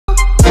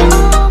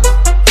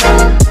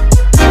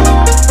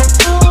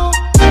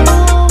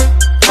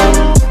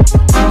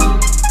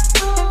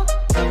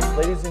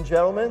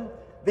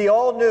the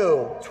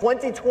all-new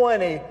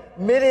 2020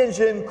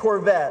 mid-engine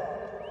Corvette.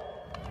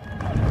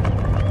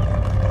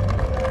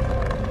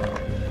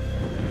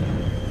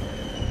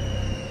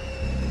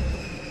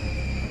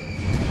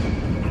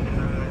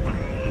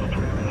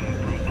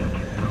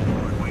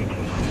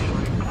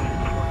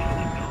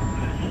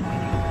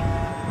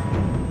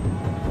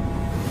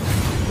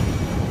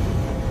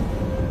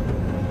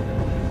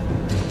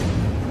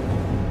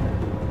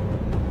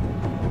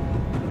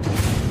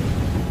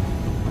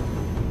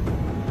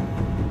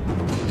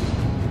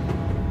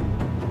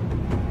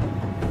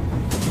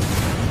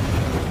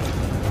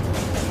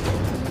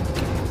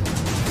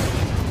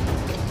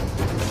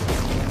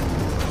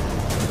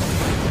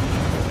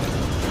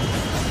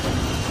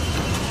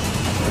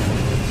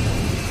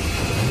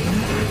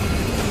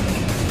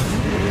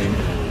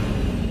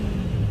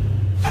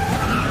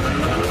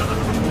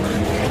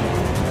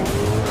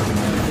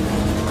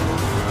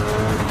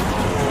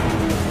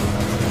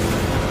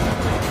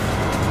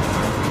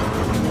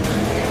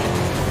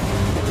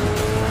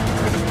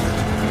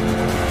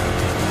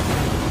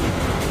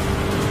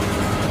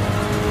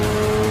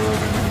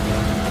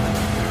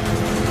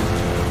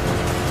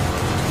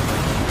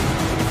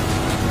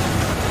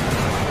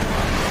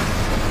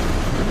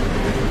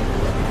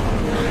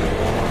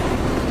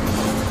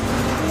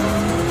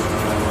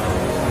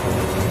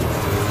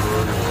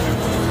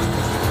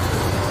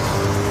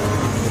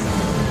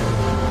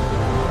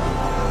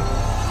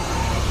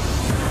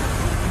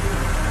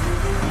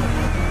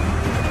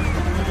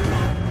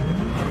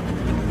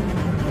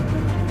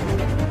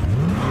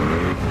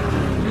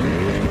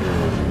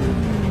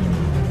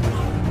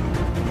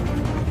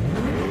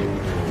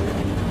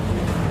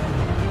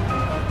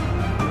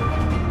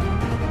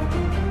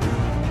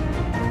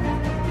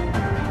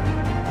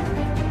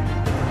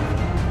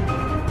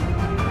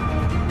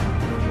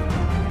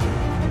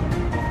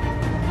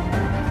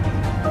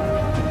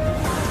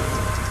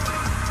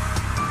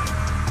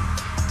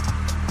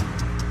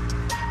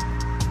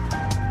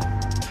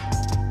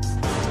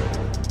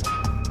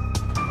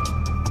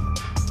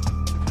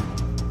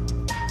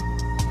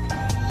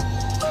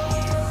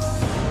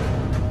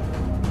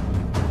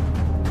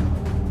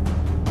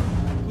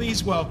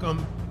 Please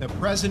welcome the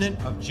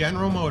President of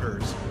General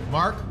Motors,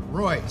 Mark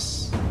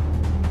Royce.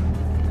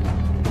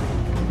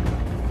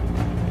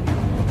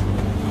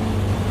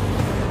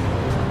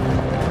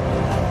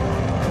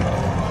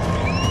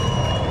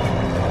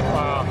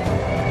 Wow.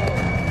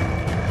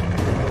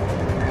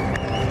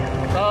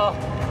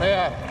 Oh,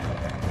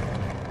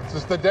 man. This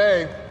is the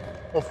day.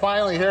 Well,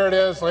 finally, here it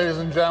is, ladies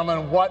and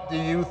gentlemen. What do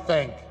you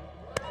think?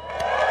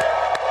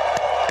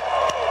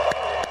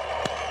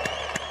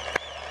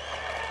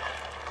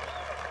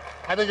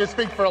 I think I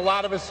speak for a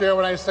lot of us here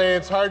when I say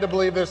it's hard to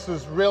believe this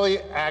is really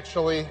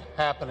actually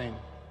happening.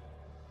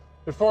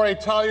 Before I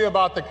tell you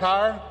about the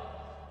car,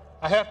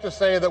 I have to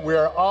say that we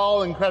are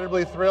all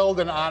incredibly thrilled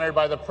and honored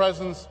by the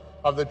presence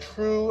of the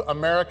true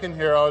American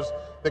heroes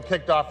that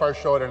kicked off our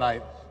show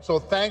tonight. So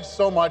thanks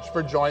so much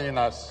for joining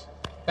us.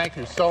 Thank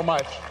you so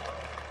much.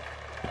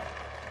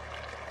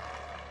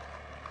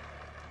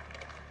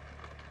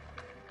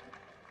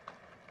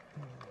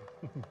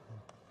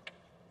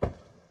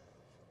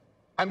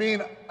 I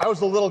mean, I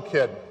was a little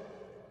kid,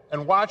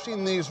 and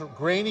watching these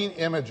grainy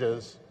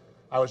images,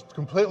 I was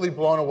completely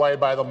blown away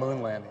by the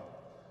moon landing,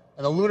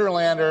 and the lunar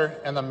lander,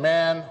 and the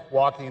man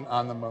walking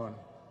on the moon.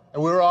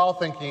 And we were all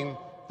thinking,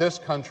 this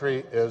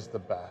country is the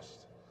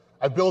best.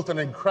 I built an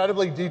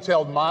incredibly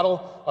detailed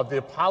model of the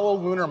Apollo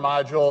lunar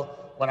module.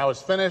 When I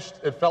was finished,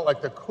 it felt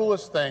like the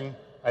coolest thing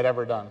I'd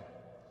ever done.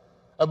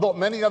 I built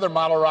many other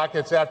model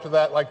rockets after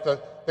that, like the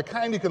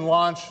kind you can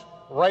launch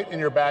right in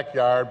your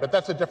backyard, but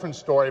that's a different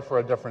story for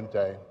a different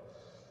day.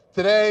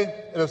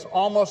 Today, it is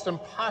almost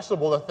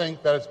impossible to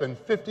think that it's been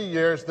 50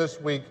 years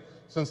this week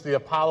since the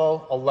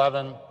Apollo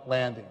 11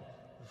 landing.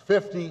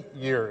 50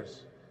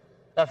 years.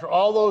 After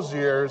all those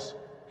years,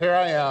 here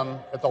I am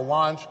at the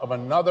launch of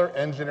another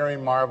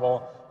engineering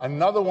marvel,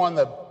 another one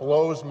that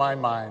blows my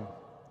mind,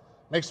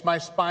 makes my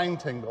spine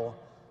tingle,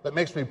 that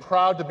makes me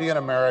proud to be an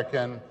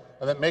American,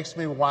 and that makes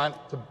me want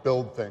to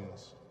build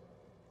things.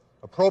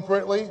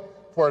 Appropriately,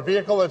 for a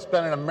vehicle that's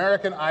been an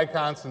American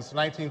icon since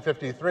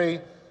 1953,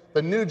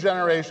 the new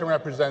generation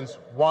represents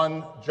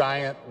one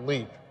giant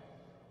leap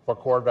for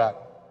Corvette.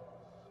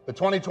 The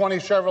 2020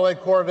 Chevrolet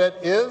Corvette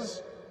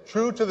is,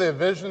 true to the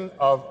vision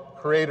of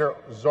creator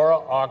Zora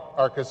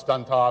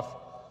Arkus-Duntov,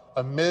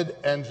 a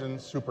mid-engine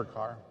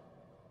supercar.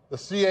 The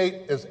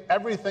C8 is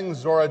everything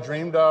Zora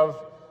dreamed of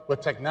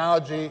with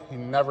technology he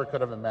never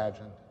could have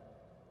imagined.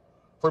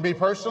 For me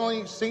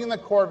personally, seeing the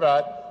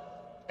Corvette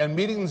and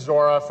meeting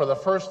Zora for the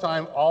first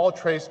time all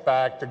traced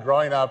back to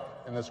growing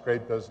up in this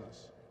great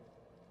business.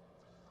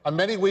 On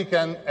many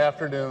weekend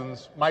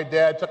afternoons, my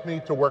dad took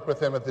me to work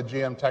with him at the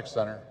GM Tech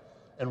Center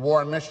in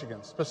Warren,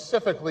 Michigan,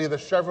 specifically the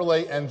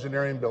Chevrolet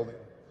Engineering Building,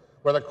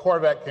 where the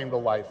Corvette came to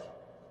life.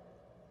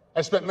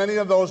 I spent many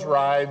of those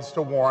rides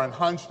to Warren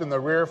hunched in the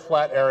rear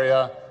flat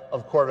area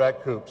of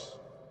Corvette coupes.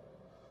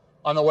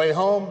 On the way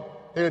home,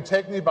 he would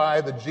take me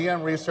by the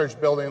GM Research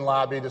Building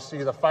lobby to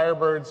see the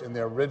Firebirds in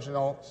the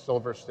original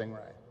Silver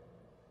Stingray.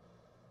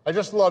 I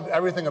just loved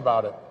everything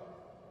about it.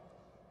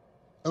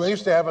 And they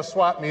used to have a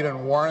swap meet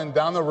in Warren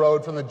down the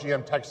road from the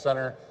GM Tech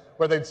Center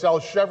where they'd sell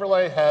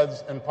Chevrolet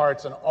heads and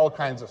parts and all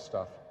kinds of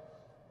stuff.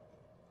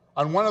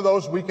 On one of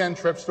those weekend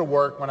trips to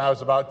work when I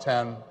was about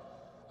 10,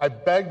 I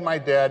begged my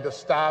dad to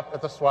stop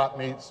at the swap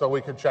meet so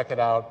we could check it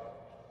out,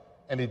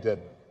 and he did.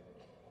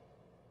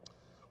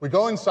 We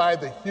go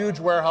inside the huge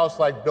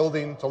warehouse-like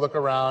building to look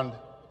around,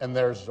 and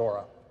there's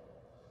Zora.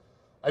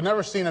 I'd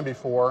never seen him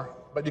before,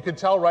 but you could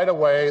tell right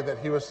away that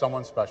he was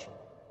someone special.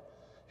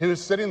 He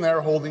was sitting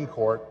there holding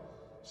court,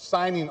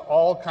 signing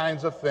all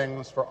kinds of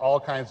things for all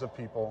kinds of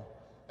people,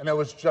 and it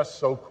was just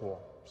so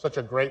cool, such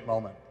a great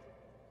moment.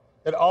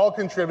 It all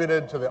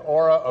contributed to the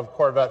aura of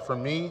Corvette for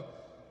me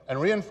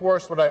and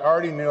reinforced what I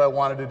already knew I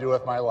wanted to do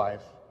with my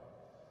life.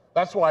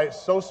 That's why it's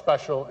so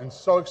special and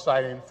so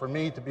exciting for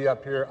me to be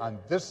up here on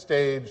this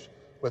stage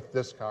with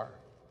this car.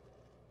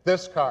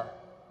 This car,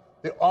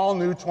 the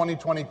all-new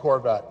 2020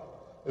 Corvette,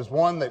 is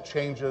one that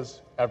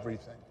changes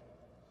everything.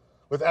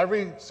 With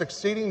every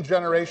succeeding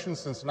generation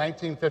since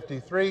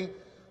 1953,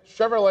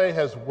 Chevrolet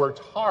has worked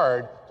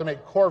hard to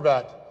make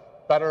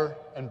Corvette better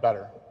and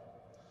better.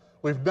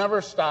 We've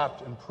never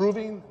stopped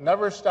improving,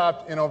 never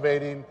stopped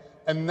innovating,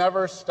 and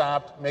never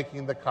stopped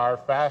making the car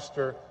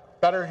faster,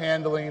 better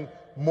handling,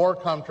 more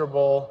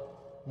comfortable,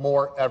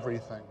 more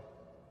everything.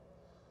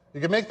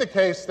 You can make the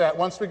case that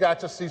once we got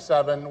to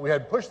C7, we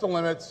had pushed the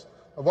limits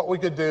of what we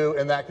could do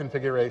in that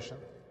configuration.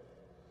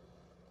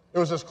 It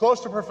was as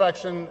close to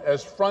perfection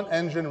as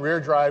front-engine,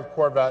 rear-drive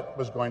Corvette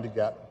was going to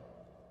get.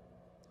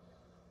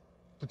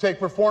 To take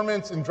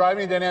performance and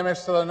driving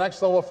dynamics to the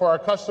next level for our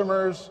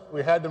customers,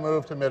 we had to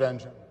move to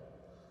mid-engine.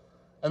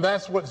 And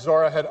that's what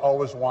Zora had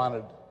always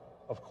wanted,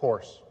 of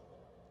course.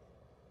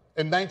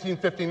 In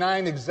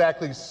 1959,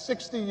 exactly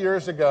 60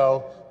 years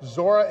ago,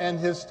 Zora and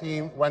his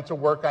team went to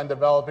work on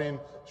developing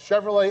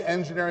Chevrolet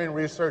Engineering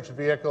Research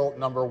Vehicle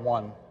Number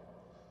 1,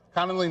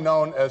 commonly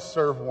known as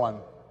SERV-1.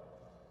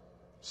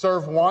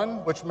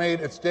 SERV-1, which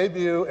made its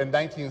debut in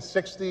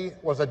 1960,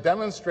 was a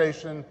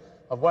demonstration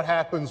of what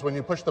happens when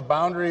you push the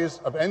boundaries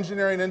of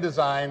engineering and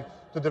design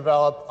to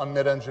develop a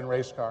mid-engine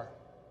race car.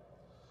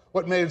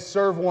 What made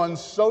SERV-1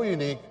 so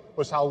unique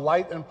was how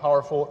light and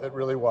powerful it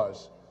really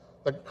was.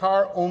 The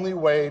car only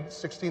weighed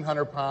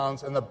 1,600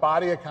 pounds, and the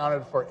body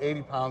accounted for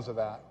 80 pounds of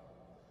that.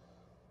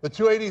 The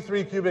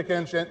 283 cubic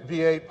inch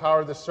V8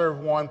 powered the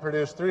SERV-1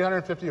 produced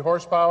 350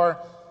 horsepower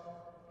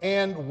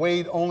and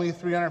weighed only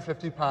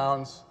 350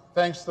 pounds,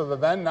 thanks to the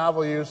then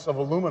novel use of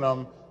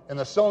aluminum in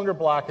the cylinder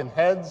block and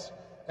heads,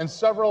 and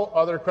several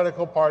other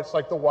critical parts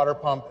like the water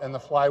pump and the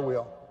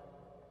flywheel.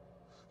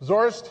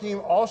 Zora's team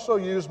also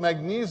used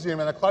magnesium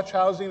in the clutch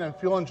housing and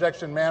fuel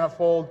injection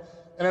manifold,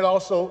 and it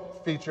also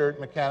featured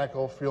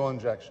mechanical fuel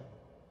injection.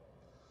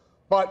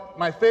 But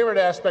my favorite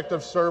aspect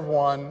of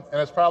SERV-1,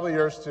 and it's probably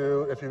yours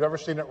too, if you've ever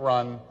seen it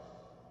run,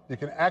 you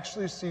can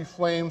actually see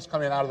flames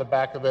coming out of the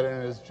back of it,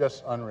 and it is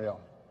just unreal.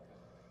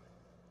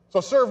 So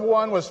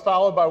SERV-1 was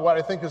followed by what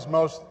I think is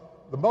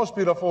the most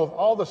beautiful of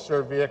all the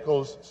SERV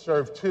vehicles,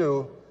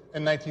 SERV-2,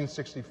 in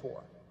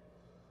 1964.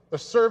 The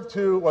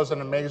SERV-2 was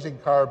an amazing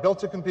car built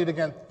to compete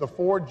against the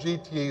Ford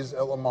GTs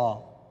at Le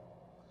Mans.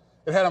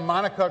 It had a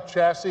monocoque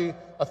chassis,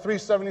 a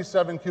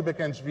 377 cubic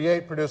inch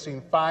V8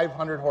 producing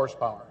 500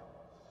 horsepower.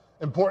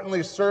 Importantly,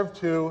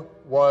 SERV-2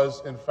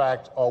 was, in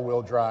fact,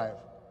 all-wheel drive.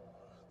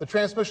 The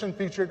transmission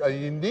featured a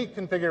unique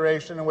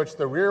configuration in which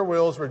the rear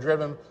wheels were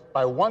driven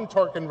by one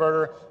torque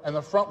converter and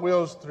the front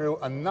wheels through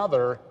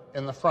another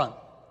in the front.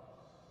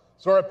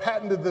 Zora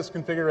patented this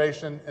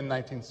configuration in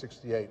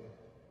 1968.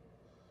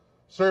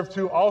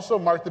 SERV-2 also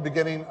marked the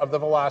beginning of the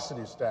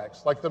velocity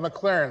stacks, like the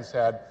McLarens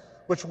had,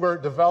 which were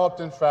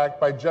developed, in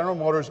fact, by General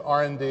Motors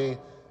R&D,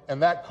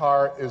 and that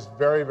car is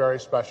very, very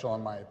special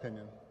in my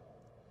opinion.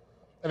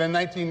 And in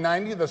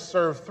 1990, the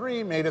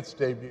SERV-3 made its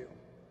debut.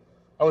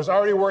 I was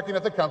already working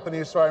at the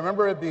company, so I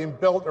remember it being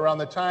built around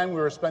the time we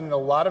were spending a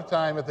lot of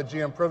time at the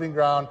GM Proving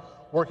Ground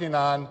working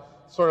on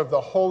sort of the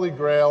holy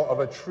grail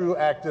of a true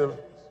active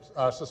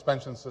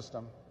suspension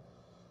system.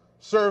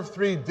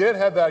 SERV-3 did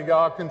have that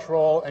yaw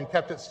control and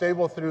kept it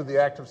stable through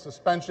the active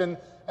suspension,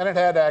 and it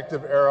had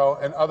active aero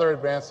and other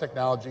advanced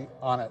technology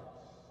on it.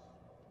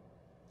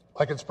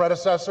 Like its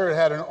predecessor, it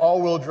had an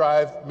all-wheel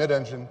drive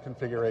mid-engine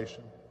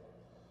configuration.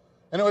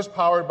 And it was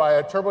powered by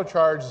a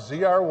turbocharged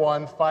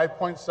ZR1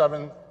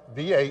 5.7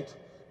 V8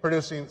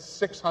 producing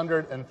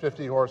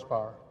 650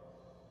 horsepower.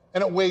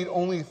 And it weighed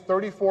only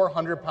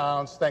 3,400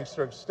 pounds thanks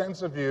to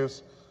extensive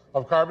use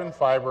of carbon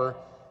fiber,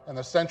 and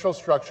the central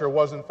structure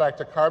was in fact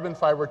a carbon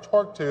fiber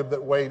torque tube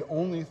that weighed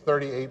only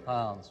 38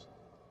 pounds.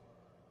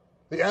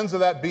 The ends of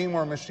that beam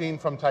were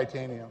machined from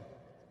titanium.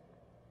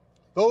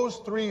 Those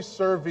three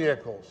SERV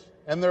vehicles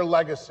and their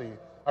legacy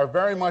are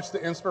very much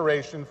the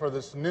inspiration for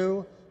this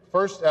new,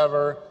 first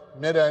ever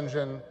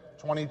mid-engine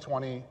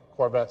 2020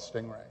 Corvette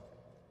Stingray.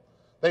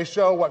 They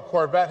show what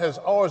Corvette has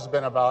always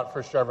been about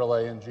for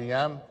Chevrolet and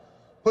GM,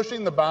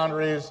 pushing the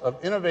boundaries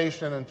of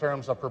innovation in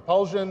terms of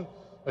propulsion,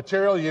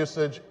 material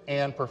usage,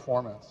 and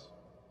performance.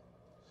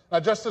 Now,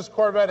 just as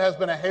Corvette has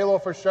been a halo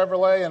for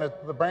Chevrolet and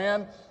the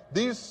brand,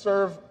 these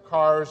served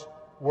cars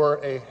were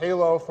a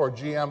halo for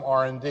GM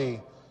R&D,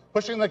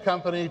 pushing the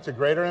company to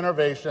greater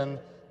innovation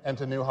and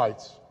to new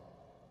heights.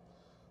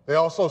 They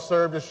also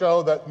serve to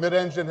show that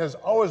mid-engine has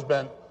always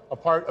been a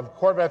part of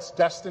Corvette's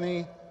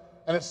destiny,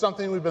 and it's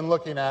something we've been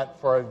looking at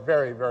for a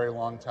very, very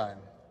long time.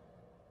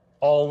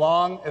 All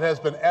along, it has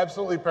been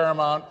absolutely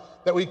paramount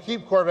that we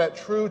keep Corvette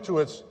true to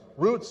its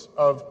roots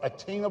of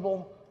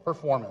attainable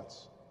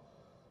performance.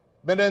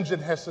 Mid-engine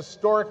has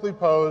historically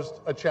posed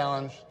a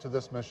challenge to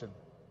this mission.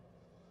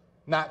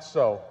 Not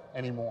so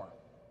anymore.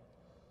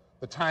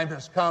 The time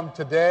has come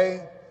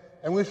today,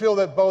 and we feel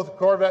that both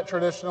Corvette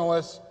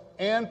traditionalists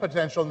and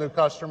potential new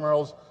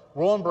customers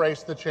will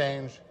embrace the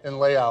change in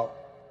layout,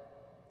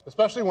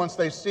 especially once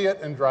they see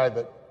it and drive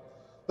it.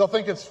 They'll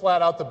think it's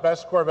flat out the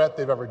best Corvette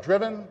they've ever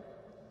driven,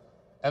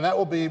 and that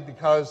will be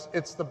because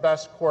it's the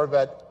best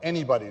Corvette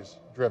anybody's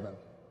driven.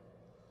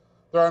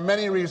 There are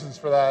many reasons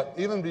for that,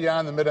 even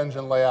beyond the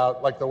mid-engine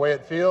layout, like the way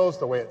it feels,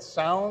 the way it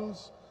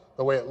sounds,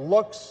 the way it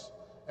looks,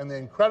 and the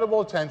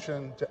incredible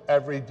attention to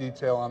every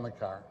detail on the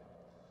car.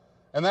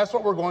 And that's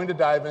what we're going to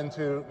dive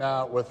into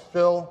now with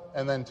Phil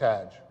and then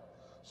Taj.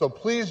 So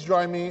please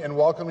join me in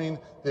welcoming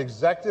the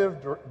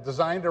Executive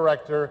Design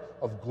Director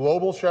of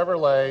Global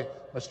Chevrolet,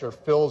 Mr.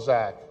 Phil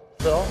Zak.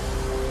 Phil?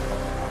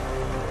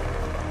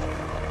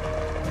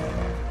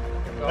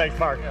 Thanks,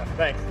 Mark. Yeah.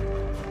 Thanks.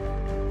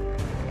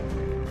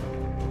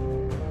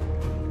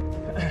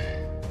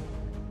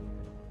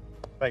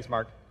 Thanks,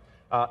 Mark.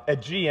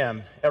 At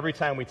GM, every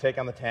time we take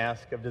on the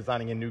task of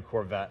designing a new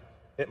Corvette,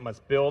 it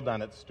must build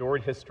on its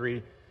storied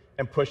history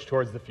and push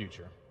towards the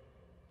future.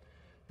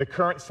 The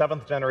current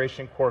 7th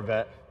generation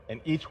Corvette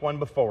and each one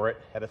before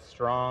it had a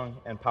strong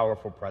and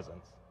powerful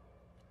presence.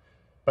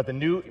 But the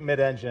new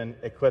mid-engine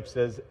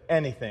eclipses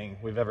anything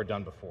we've ever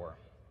done before.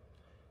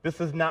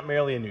 This is not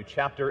merely a new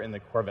chapter in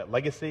the Corvette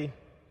legacy,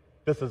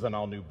 this is an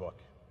all-new book.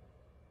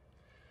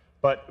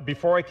 But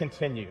before I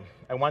continue,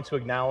 I want to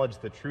acknowledge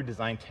the true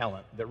design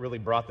talent that really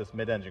brought this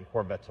mid-engine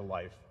Corvette to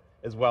life,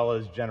 as well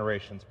as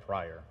generations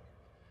prior.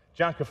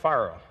 John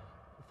Cafaro,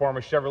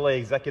 former Chevrolet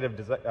Executive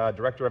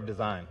Director of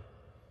Design.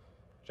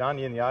 John,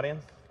 you in the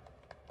audience?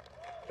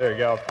 There you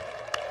go.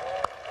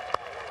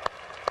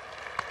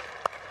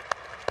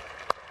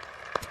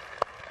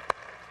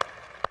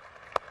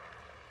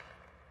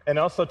 And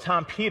also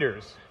Tom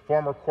Peters,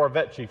 former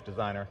Corvette Chief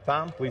Designer.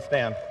 Tom, please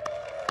stand.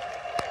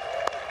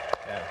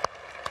 Yeah.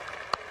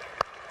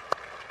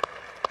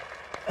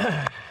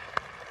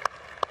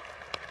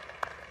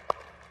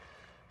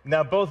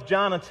 Now, both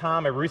John and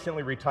Tom have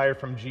recently retired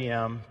from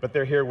GM, but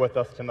they're here with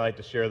us tonight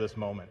to share this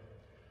moment.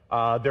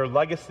 Their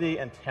legacy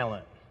and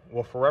talent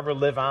will forever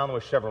live on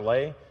with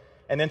Chevrolet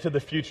and into the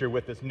future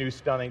with this new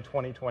stunning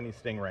 2020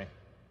 Stingray.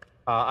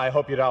 I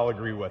hope you'd all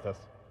agree with us.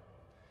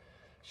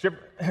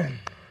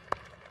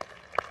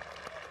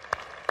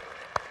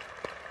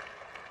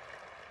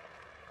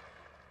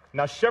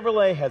 Now,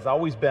 Chevrolet has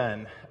always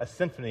been a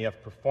symphony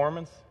of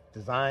performance,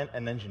 design,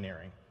 and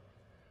engineering.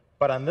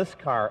 But on this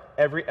car,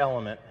 every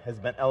element has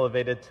been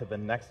elevated to the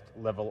next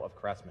level of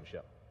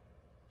craftsmanship.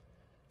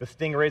 The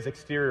Stingray's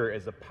exterior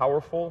is a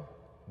powerful,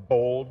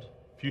 bold,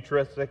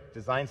 futuristic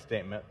design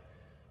statement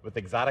with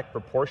exotic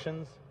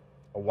proportions,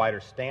 a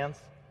wider stance,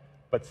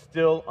 but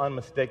still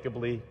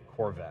unmistakably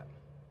Corvette.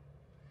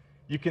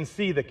 You can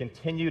see the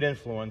continued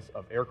influence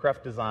of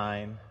aircraft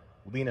design,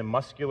 lean and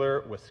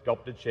muscular with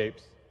sculpted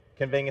shapes,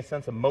 conveying a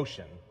sense of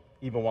motion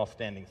even while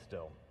standing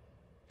still.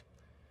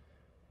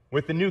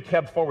 With the new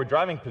cab-forward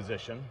driving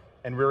position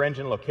and rear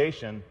engine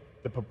location,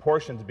 the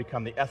proportions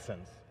become the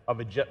essence of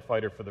a jet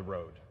fighter for the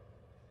road.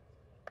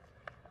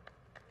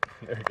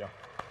 There you go.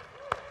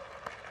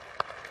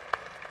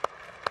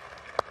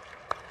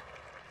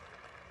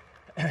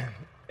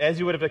 As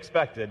you would have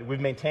expected, we've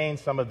maintained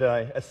some of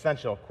the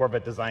essential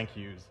Corvette design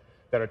cues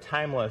that are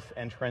timeless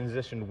and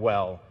transitioned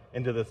well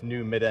into this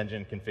new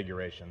mid-engine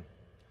configuration.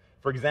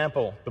 For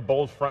example, the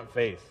bold front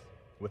face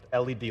with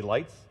LED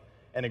lights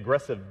and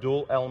aggressive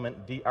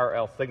dual-element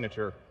DRL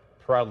signature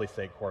proudly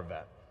say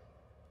Corvette.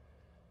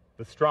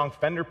 The strong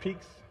fender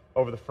peaks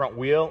over the front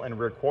wheel and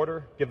rear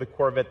quarter give the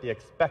Corvette the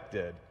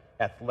expected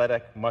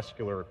athletic,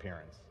 muscular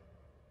appearance.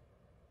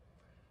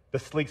 The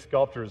sleek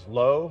sculpture is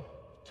low,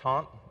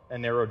 taunt,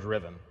 and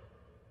narrow-driven.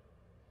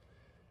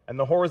 And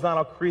the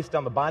horizontal crease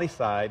down the body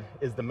side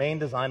is the main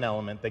design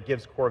element that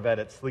gives Corvette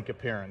its sleek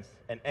appearance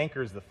and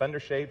anchors the fender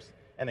shapes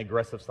and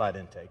aggressive side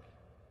intake.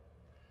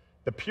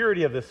 The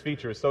purity of this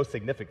feature is so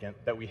significant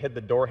that we hid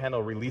the door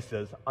handle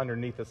releases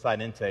underneath the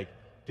side intake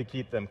to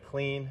keep them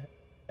clean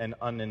and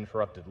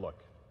uninterrupted look.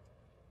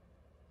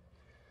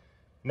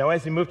 Now,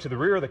 as you move to the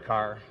rear of the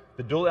car,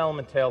 the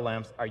dual-element tail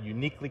lamps are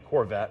uniquely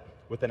Corvette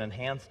with an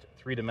enhanced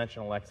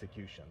three-dimensional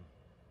execution.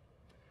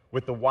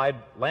 With the wide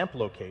lamp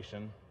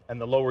location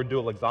and the lower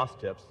dual exhaust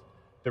tips,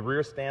 the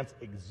rear stance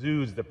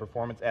exudes the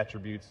performance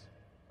attributes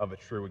of a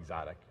true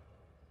exotic.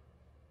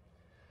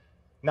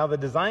 Now, the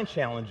design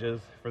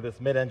challenges for this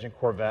mid-engine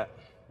Corvette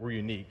were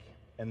unique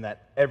and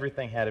that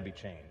everything had to be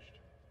changed.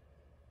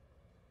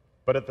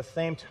 But at the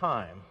same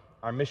time,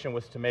 our mission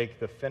was to make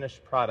the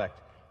finished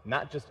product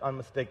not just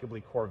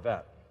unmistakably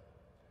Corvette,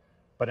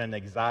 but an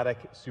exotic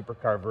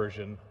supercar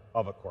version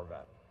of a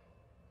Corvette.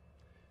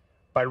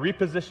 By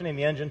repositioning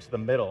the engine to the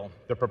middle,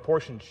 the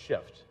proportions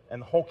shift,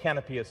 and the whole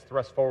canopy is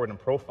thrust forward in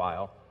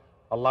profile,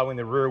 allowing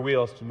the rear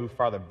wheels to move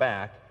farther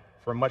back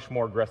for a much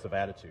more aggressive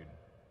attitude.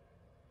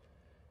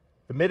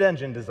 The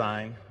mid-engine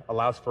design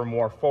allows for a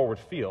more forward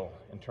feel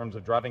in terms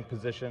of driving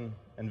position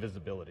and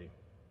visibility.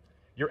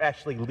 You're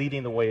actually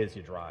leading the way as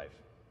you drive.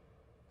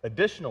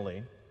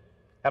 Additionally,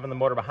 having the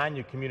motor behind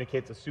you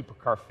communicates a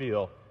supercar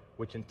feel,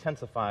 which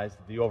intensifies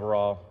the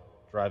overall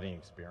driving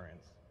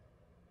experience.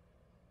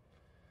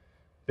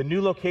 The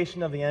new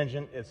location of the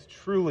engine is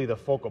truly the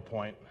focal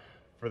point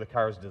for the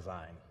car's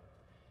design.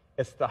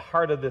 It's the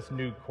heart of this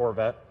new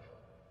Corvette,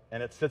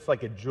 and it sits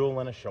like a jewel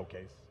in a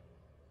showcase.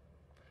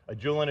 A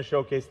jewel in a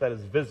showcase that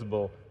is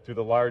visible through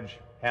the large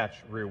hatch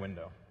rear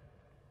window.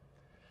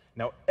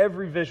 Now,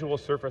 every visual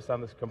surface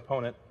on this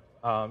component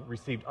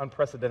received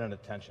unprecedented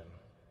attention,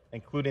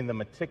 including the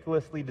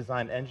meticulously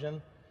designed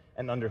engine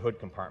and underhood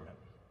compartment.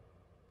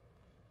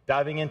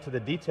 Diving into the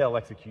detail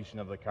execution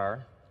of the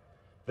car,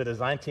 the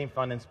design team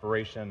found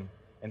inspiration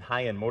in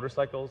high-end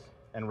motorcycles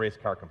and race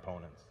car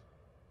components.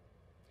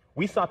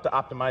 We sought to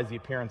optimize the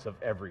appearance of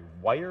every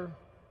wire,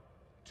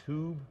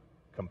 tube,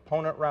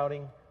 component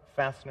routing,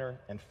 fastener,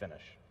 and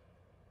finish.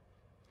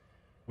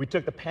 We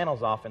took the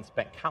panels off and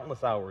spent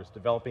countless hours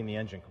developing the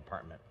engine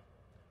compartment,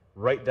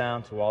 right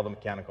down to all the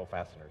mechanical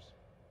fasteners.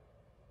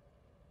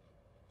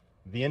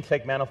 The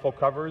intake manifold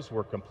covers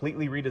were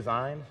completely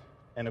redesigned,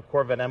 and a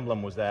Corvette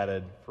emblem was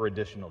added for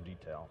additional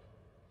detail.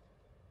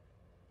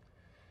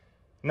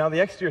 Now,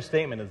 the exterior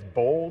statement is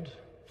bold,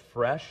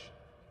 fresh,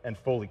 and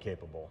fully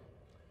capable,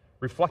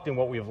 reflecting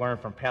what we have learned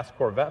from past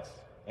Corvettes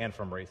and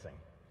from racing.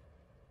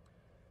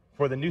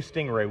 For the new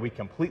Stingray, we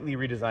completely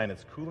redesigned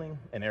its cooling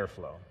and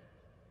airflow.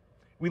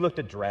 We looked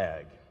at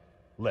drag,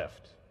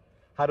 lift,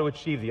 how to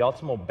achieve the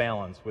optimal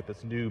balance with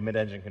this new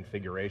mid-engine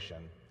configuration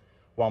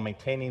while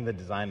maintaining the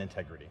design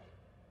integrity.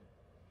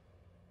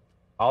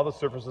 All the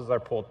surfaces are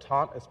pulled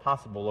taut as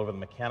possible over the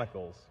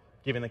mechanicals,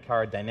 giving the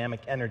car a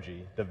dynamic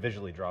energy that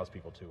visually draws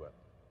people to it.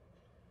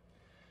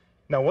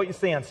 Now, what you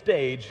see on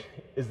stage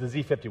is the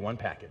Z51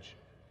 package.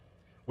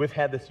 We've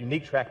had this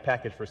unique track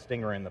package for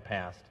Stingray in the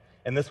past,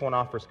 and this one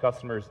offers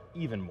customers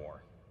even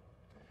more.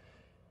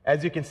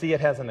 As you can see,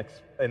 it has an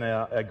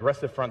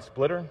aggressive front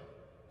splitter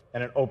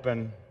and an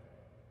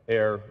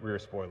open-air rear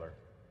spoiler.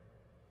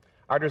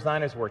 Our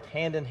designers worked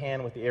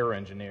hand-in-hand with the aero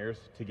engineers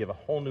to give a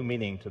whole new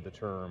meaning to the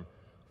term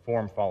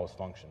form follows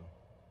function.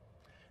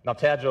 Now,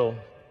 Taj will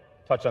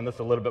touch on this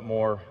a little bit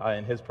more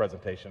in his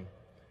presentation.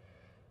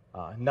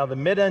 Now, the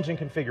mid-engine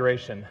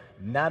configuration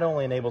not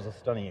only enables a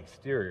stunning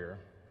exterior,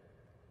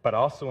 but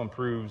also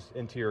improves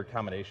interior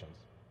accommodations.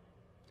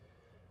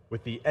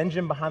 With the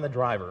engine behind the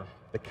driver,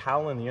 the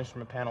cowl and the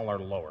instrument panel are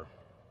lower.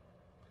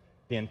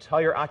 The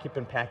entire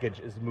occupant package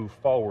is moved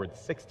forward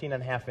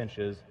 16.5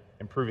 inches,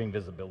 improving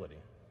visibility.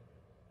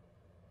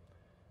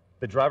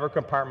 The driver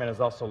compartment is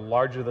also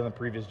larger than the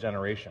previous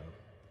generation,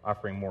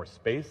 offering more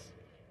space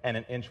and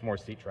an inch more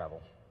seat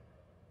travel.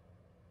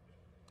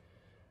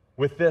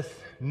 With this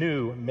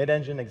new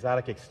mid-engine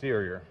exotic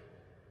exterior,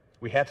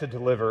 we had to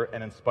deliver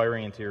an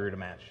inspiring interior to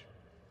match.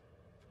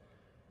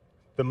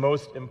 The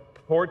most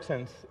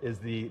important is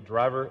the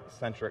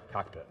driver-centric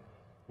cockpit,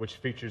 which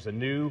features a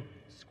new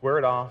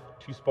squared-off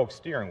two-spoke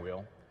steering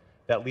wheel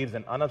that leaves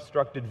an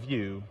unobstructed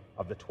view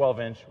of the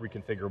 12-inch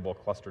reconfigurable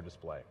cluster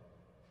display.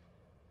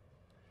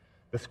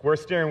 The square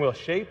steering wheel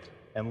shape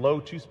and low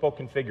two-spoke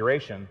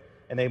configuration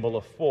enable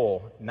a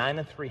full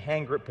 9-3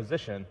 hand grip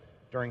position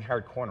during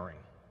hard cornering.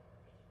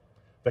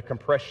 The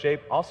compressed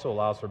shape also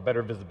allows for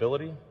better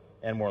visibility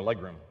and more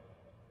legroom.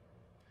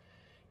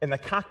 In the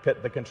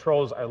cockpit, the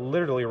controls are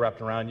literally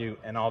wrapped around you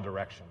in all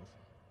directions.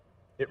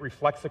 It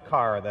reflects a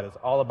car that is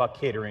all about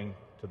catering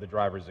to the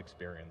driver's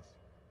experience.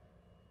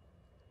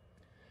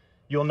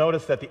 You'll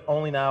notice that the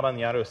only knob on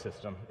the audio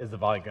system is the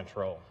volume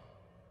control,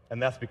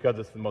 and that's because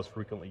it's the most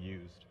frequently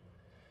used.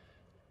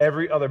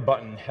 Every other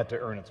button had to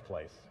earn its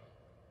place.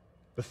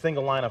 The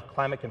single line of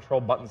climate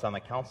control buttons on the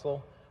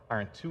console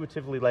are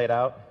intuitively laid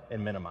out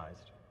and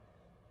minimized.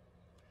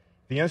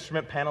 The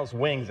instrument panel's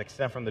wings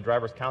extend from the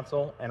driver's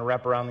console and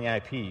wrap around the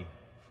IP,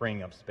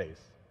 freeing up space.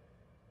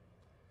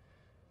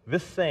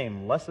 This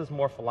same less is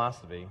more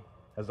philosophy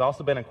has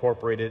also been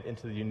incorporated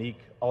into the unique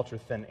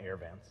ultra-thin air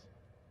vents.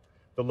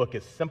 The look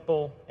is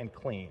simple and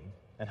clean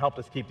and helped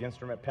us keep the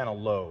instrument panel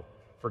low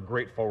for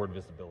great forward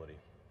visibility.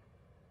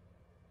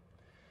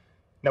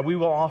 Now, we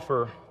will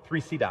offer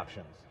 3 seat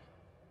options: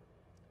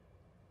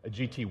 a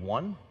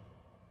GT1,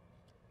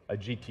 a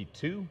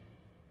GT2,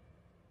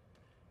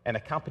 and a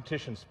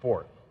competition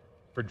sport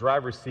for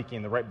drivers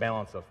seeking the right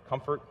balance of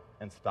comfort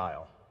and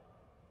style.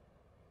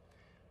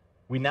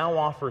 We now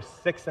offer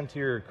 6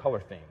 interior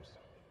color themes,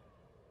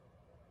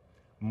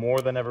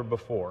 more than ever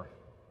before,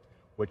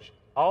 which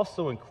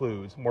also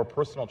includes more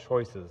personal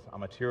choices on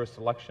material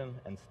selection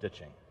and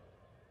stitching.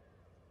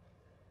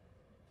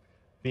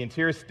 The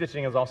interior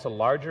stitching is also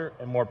larger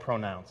and more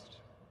pronounced.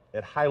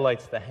 It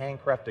highlights the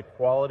handcrafted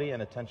quality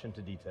and attention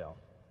to detail.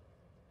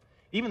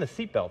 Even the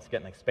seatbelts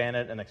get an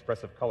expanded and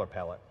expressive color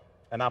palette,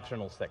 an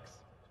optional 6.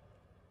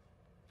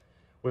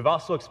 We've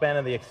also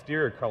expanded the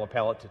exterior color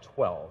palette to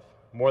 12,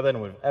 more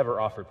than we've ever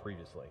offered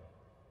previously.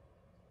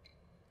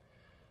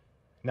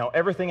 Now,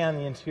 everything on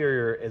the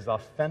interior is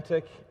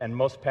authentic, and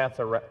most parts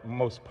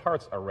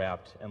are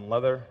wrapped in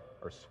leather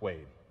or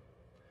suede.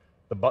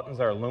 The buttons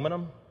are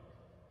aluminum.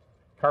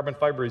 Carbon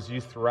fiber is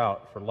used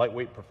throughout for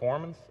lightweight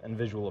performance and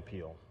visual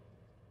appeal.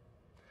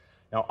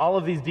 Now, all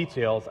of these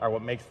details are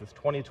what makes this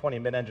 2020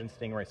 mid-engine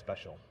Stingray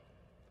special.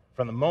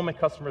 From the moment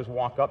customers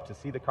walk up to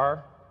see the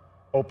car,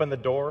 open the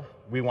door,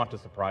 we want to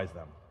surprise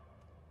them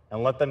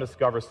and let them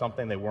discover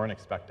something they weren't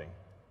expecting.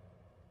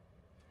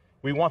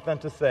 We want them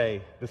to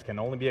say, this can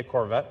only be a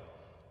Corvette,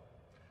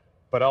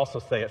 but also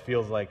say it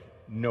feels like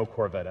no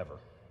Corvette ever.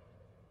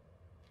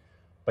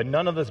 But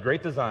none of this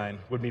great design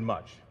would mean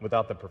much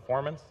without the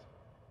performance,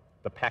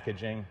 the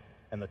packaging,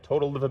 and the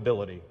total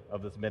livability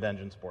of this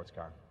mid-engine sports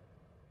car.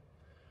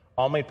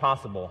 All made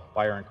possible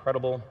by our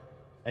incredible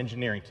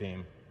engineering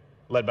team,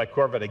 led by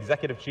Corvette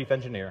Executive Chief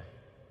Engineer,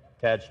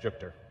 Taj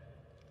Jukter.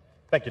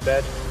 Thank you,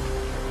 Taj.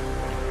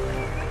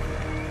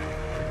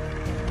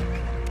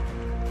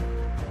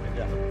 Good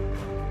job.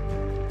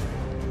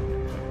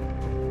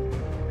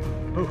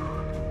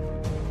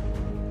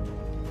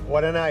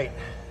 What a night.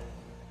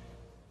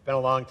 Been a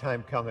long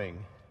time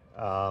coming.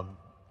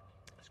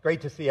 It's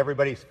great to see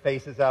everybody's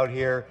faces out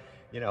here.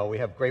 You know, we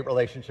have great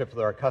relationships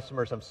with our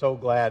customers. I'm so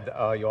glad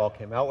you all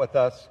came out with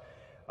us.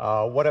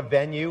 What a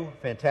venue,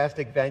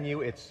 fantastic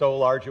venue. It's so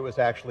large it was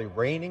actually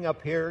raining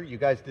up here. You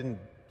guys didn't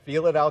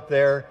feel it out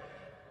there.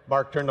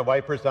 Mark turned the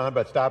wipers on,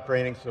 but it stopped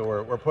raining,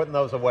 so we're putting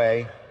those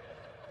away.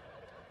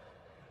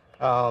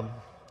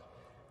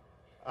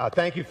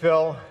 Thank you,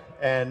 Phil,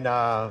 and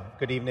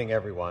good evening,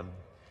 everyone.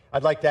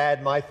 I'd like to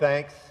add my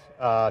thanks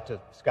to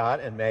Scott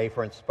and May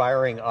for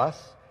inspiring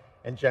us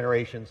and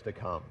generations to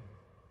come.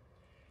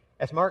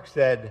 As Mark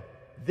said,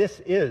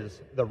 this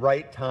is the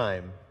right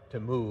time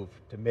to move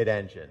to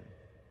mid-engine.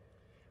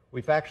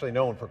 We've actually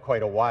known for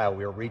quite a while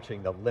we are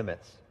reaching the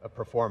limits of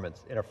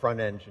performance in a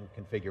front-engine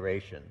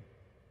configuration.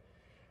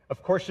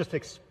 Of course, just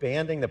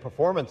expanding the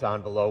performance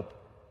envelope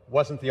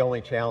wasn't the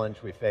only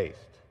challenge we faced.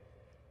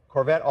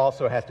 Corvette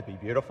also has to be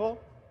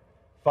beautiful,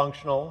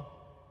 functional,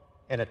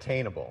 and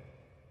attainable.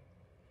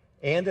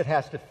 And it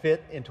has to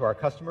fit into our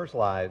customers'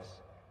 lives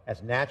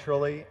as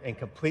naturally and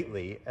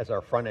completely as our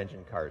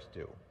front-engine cars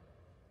do.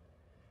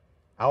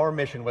 Our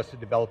mission was to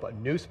develop a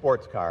new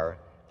sports car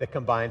that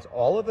combines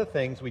all of the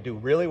things we do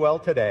really well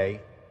today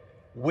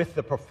with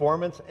the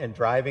performance and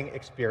driving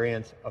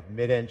experience of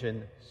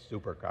mid-engine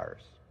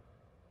supercars,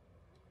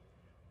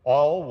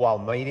 all while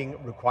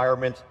meeting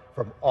requirements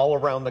from all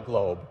around the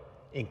globe,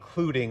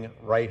 including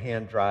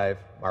right-hand drive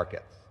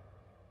markets.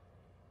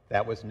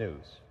 That was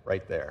news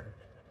right there.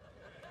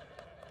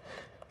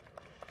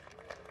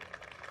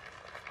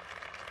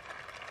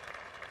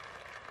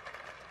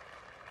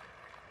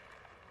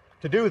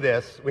 To do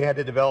this, we had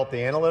to develop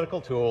the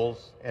analytical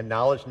tools and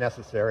knowledge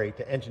necessary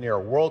to engineer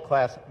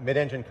world-class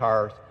mid-engine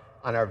cars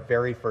on our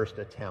very first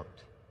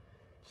attempt.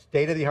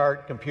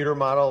 State-of-the-art computer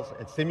models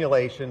and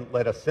simulation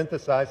let us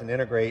synthesize and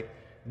integrate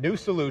new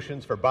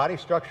solutions for body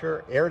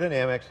structure,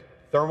 aerodynamics,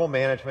 thermal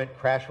management,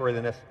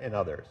 crashworthiness, and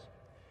others.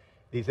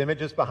 These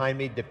images behind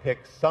me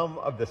depict some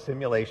of the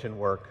simulation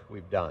work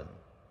we've done.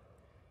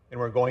 And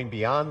we're going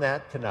beyond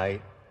that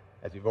tonight,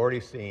 as you've already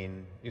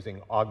seen,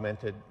 using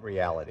augmented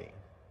reality.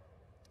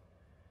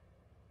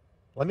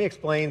 Let me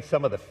explain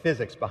some of the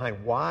physics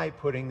behind why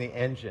putting the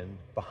engine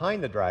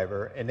behind the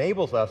driver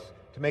enables us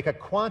to make a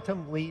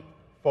quantum leap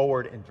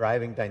forward in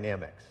driving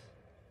dynamics.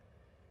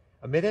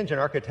 A mid-engine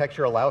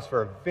architecture allows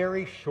for a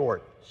very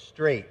short,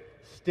 straight,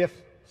 stiff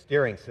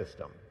steering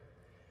system.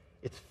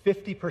 It's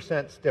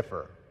 50%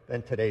 stiffer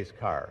than today's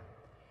car,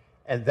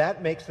 and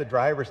that makes the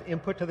driver's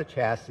input to the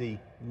chassis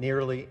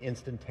nearly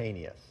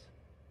instantaneous.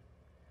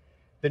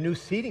 The new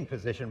seating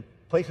position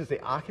places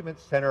the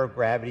occupant's center of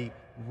gravity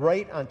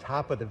right on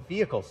top of the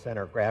vehicle's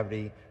center of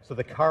gravity, so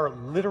the car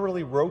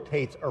literally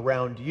rotates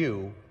around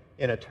you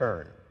in a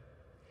turn.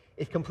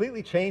 It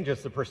completely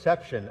changes the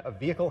perception of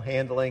vehicle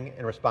handling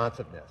and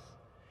responsiveness.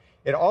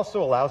 It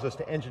also allows us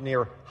to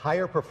engineer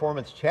higher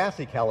performance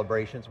chassis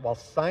calibrations while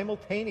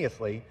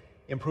simultaneously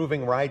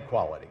improving ride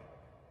quality.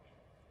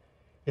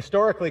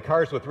 Historically,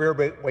 cars with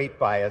rear weight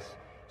bias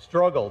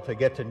struggle to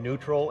get to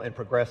neutral and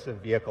progressive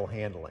vehicle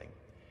handling.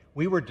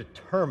 We were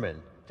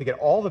determined to get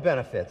all the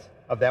benefits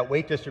of that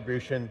weight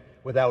distribution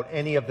without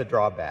any of the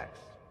drawbacks.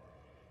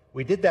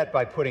 We did that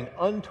by putting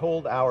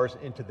untold hours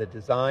into the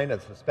design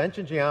of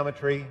suspension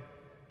geometry,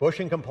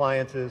 bushing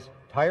compliances,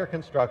 tire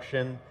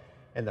construction,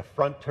 and the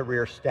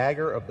front-to-rear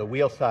stagger of the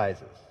wheel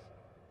sizes.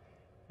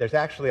 There's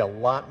actually a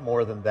lot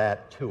more than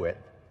that to it,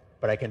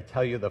 but I can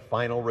tell you the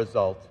final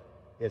result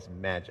is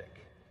magic.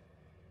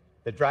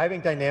 The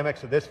driving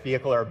dynamics of this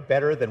vehicle are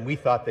better than we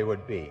thought they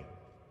would be.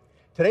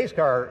 Today's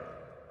car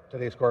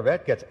today's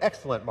Corvette, gets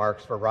excellent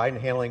marks for ride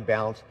and handling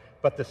balance,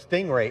 but the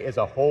Stingray is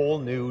a whole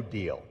new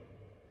deal.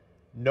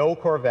 No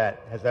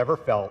Corvette has ever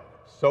felt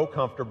so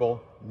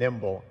comfortable,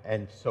 nimble,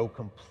 and so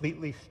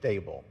completely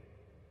stable.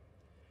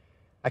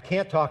 I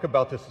can't talk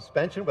about the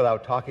suspension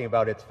without talking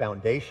about its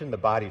foundation, the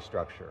body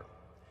structure.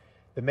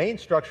 The main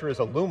structure is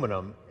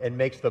aluminum and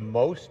makes the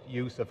most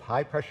use of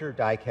high-pressure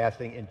die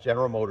casting in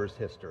General Motors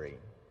history.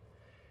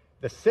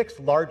 The 6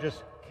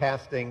 largest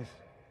castings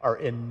are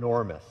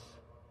enormous.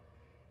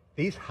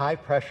 These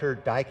high-pressure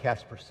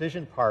die-cast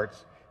precision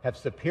parts have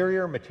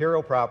superior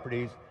material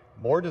properties,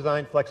 more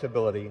design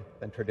flexibility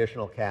than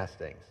traditional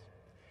castings.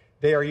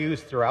 They are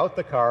used throughout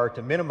the car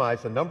to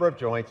minimize the number of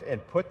joints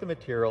and put the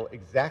material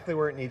exactly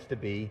where it needs to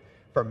be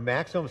for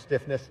maximum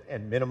stiffness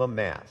and minimum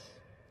mass.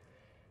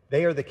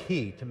 They are the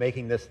key to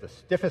making this the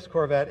stiffest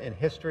Corvette in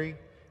history,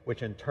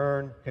 which in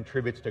turn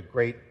contributes to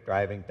great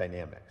driving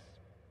dynamics.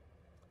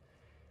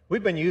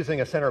 We've been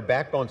using a center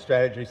backbone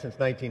strategy since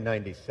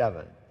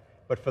 1997,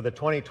 but for the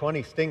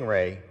 2020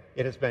 Stingray,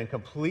 it has been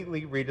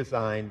completely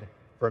redesigned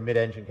for a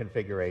mid-engine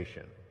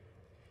configuration.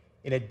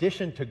 In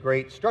addition to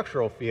great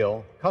structural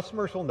feel,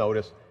 customers will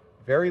notice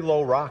very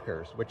low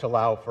rockers, which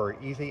allow for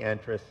easy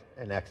entrance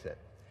and exit,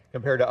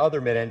 compared to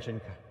other mid-engine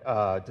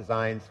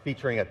designs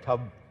featuring a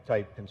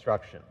tub-type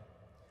construction.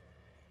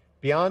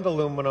 Beyond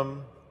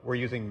aluminum, we're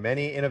using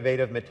many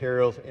innovative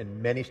materials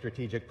in many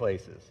strategic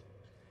places.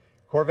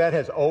 Corvette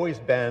has always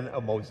been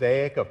a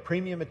mosaic of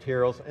premium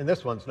materials, and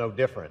this one's no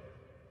different.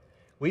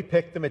 We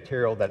picked the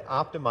material that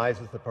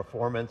optimizes the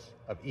performance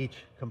of each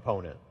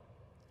component.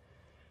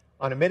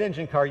 On a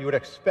mid-engine car, you would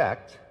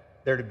expect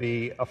there to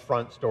be a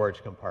front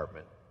storage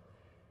compartment.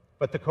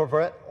 But the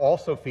Corvette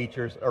also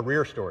features a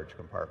rear storage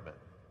compartment.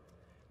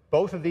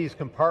 Both of these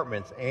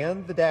compartments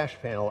and the dash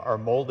panel are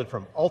molded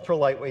from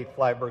ultra-lightweight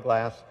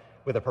fiberglass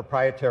with a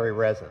proprietary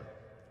resin.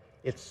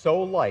 It's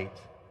so light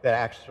that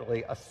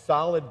actually a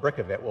solid brick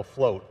of it will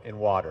float in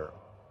water.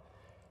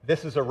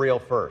 This is a real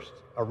first,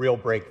 a real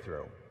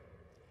breakthrough.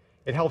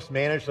 It helps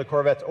manage the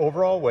Corvette's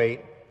overall weight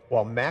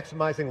while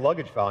maximizing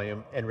luggage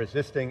volume and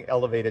resisting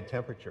elevated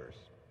temperatures.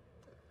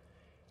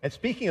 And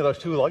speaking of those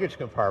 2 luggage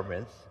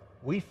compartments,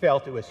 we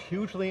felt it was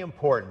hugely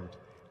important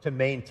to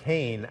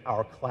maintain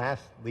our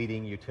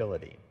class-leading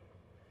utility.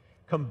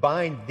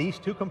 Combined, these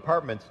 2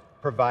 compartments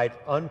provide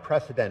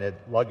unprecedented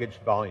luggage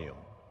volume.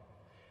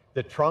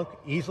 The trunk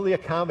easily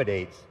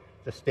accommodates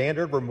the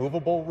standard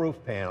removable roof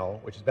panel,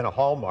 which has been a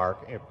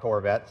hallmark in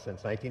Corvette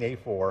since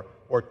 1984,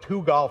 or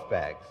 2 golf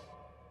bags.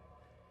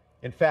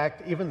 In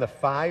fact, even the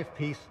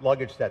 5-piece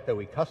luggage set that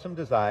we custom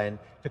designed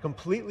to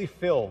completely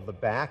fill the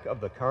back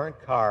of the current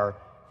car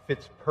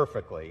fits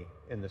perfectly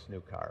in this new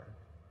car.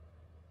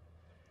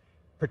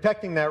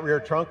 Protecting that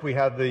rear trunk, we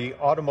have the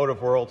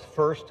automotive world's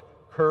first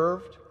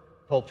curved,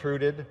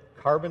 pultruded,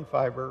 carbon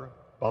fiber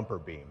bumper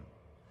beam.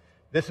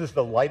 This is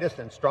the lightest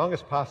and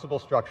strongest possible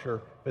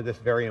structure for this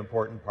very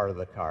important part of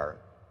the car.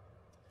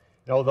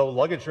 And although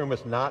luggage room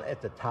is not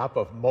at the top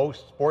of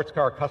most sports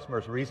car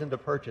customers' reason to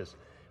purchase,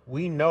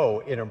 we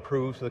know it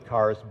improves the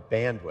car's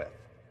bandwidth.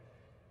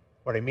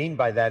 What I mean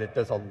by that, it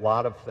does a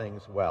lot of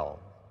things well.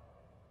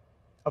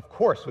 Of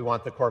course, we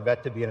want the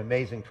Corvette to be an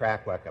amazing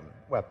track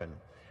weapon.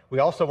 We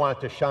also want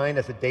it to shine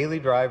as a daily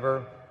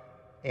driver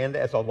and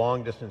as a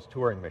long-distance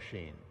touring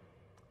machine.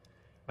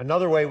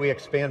 Another way we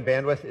expand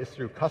bandwidth is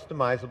through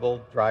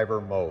customizable driver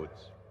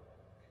modes.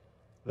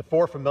 The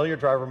 4 familiar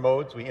driver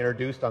modes we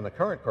introduced on the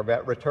current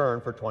Corvette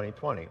return for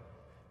 2020: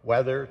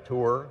 weather,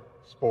 tour,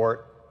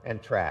 sport,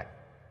 and track.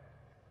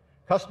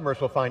 Customers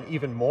will find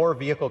even more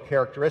vehicle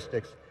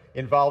characteristics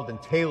involved in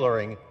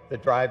tailoring the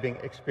driving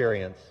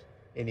experience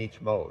in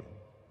each mode.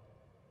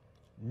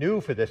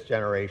 New for this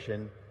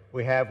generation,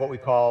 we have what we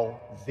call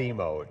Z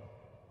Mode.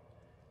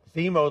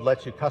 Z Mode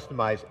lets you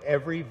customize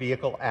every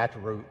vehicle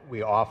attribute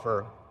we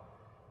offer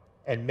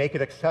and make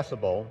it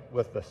accessible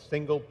with the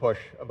single push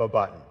of a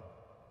button.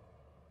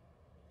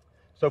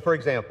 So for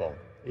example,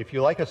 if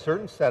you like a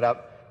certain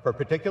setup for a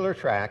particular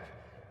track,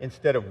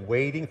 instead of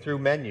wading through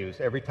menus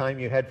every time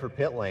you head for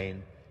pit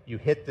lane, you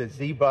hit the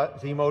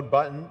Z Mode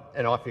button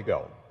and off you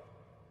go.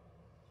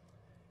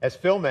 As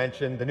Phil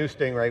mentioned, the new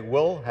Stingray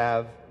will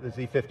have the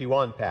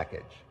Z51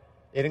 package.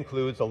 It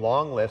includes a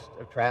long list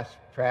of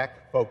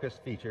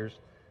track-focused features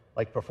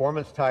like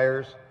performance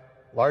tires,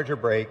 larger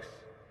brakes,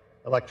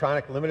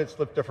 electronic limited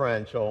slip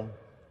differential,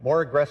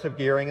 more aggressive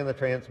gearing in the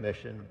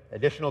transmission,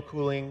 additional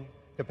cooling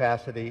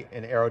capacity,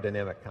 and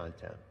aerodynamic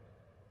content.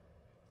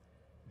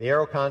 The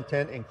aero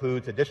content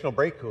includes additional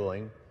brake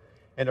cooling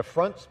and a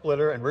front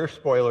splitter and rear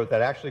spoiler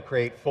that actually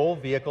create full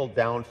vehicle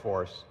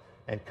downforce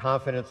and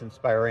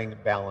confidence-inspiring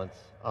balance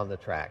on the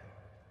track.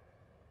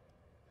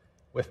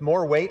 With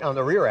more weight on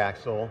the rear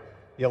axle,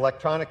 the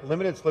electronic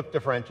limited slip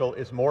differential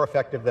is more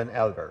effective than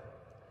ever,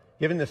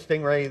 giving the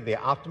Stingray the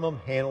optimum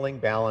handling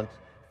balance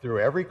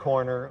through every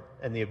corner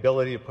and the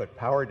ability to put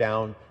power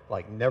down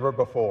like never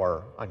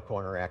before on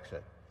corner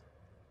exit.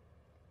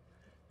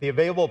 The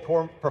available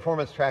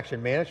performance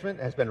traction management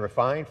has been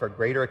refined for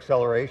greater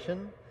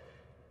acceleration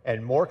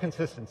and more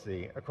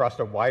consistency across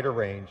a wider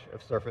range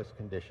of surface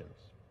conditions.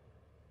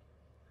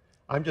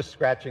 I'm just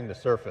scratching the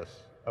surface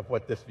of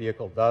what this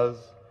vehicle does,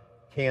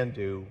 can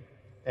do,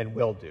 and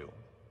will do.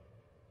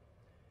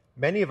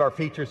 Many of our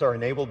features are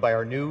enabled by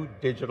our new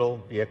digital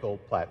vehicle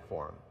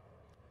platform.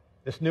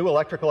 This new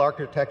electrical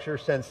architecture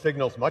sends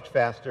signals much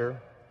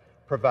faster,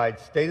 provides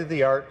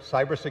state-of-the-art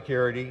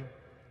cybersecurity,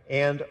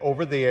 and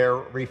over-the-air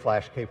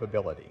reflash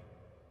capability.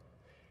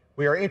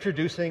 We are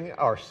introducing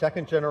our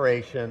second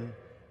generation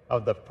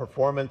of the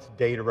Performance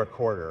Data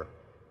Recorder,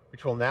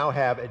 which will now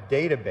have a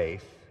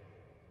database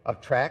of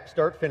track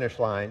start-finish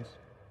lines.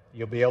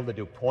 You'll be able to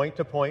do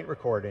point-to-point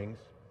recordings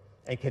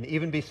and can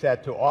even be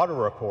set to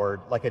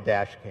auto-record like a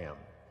dash cam.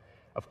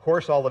 Of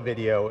course, all the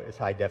video is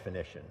high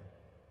definition.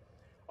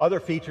 Other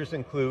features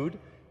include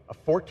a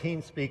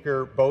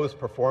 14-speaker Bose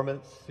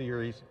Performance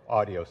Series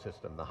audio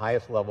system, the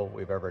highest level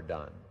we've ever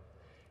done,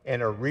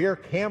 and a rear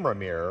camera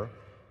mirror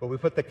where we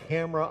put the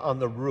camera on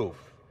the roof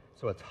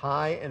so it's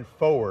high and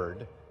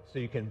forward so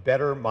you can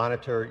better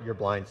monitor your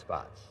blind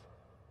spots.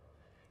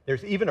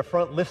 There's even a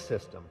front lift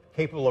system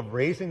capable of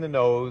raising the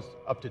nose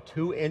up to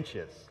 2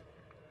 inches.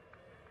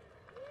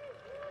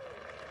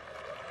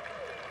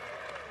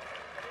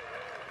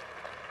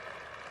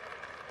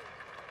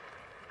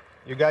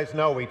 You guys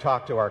know we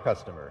talk to our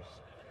customers.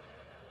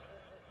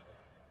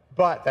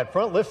 But that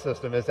front lift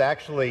system is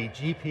actually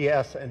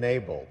GPS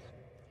enabled.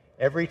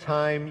 Every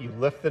time you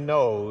lift the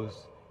nose,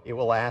 it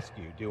will ask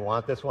you, do you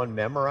want this one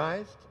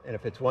memorized? And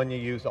if it's one you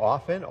use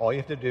often, all you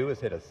have to do is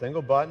hit a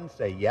single button,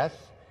 say yes.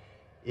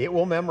 It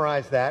will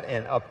memorize that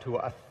and up to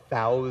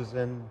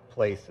 1,000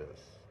 places.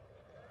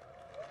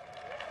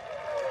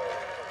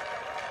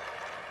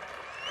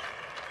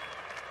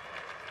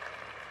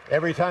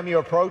 Every time you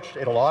approach,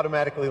 it'll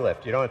automatically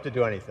lift. You don't have to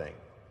do anything.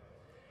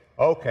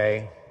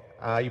 Okay,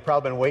 you've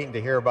probably been waiting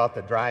to hear about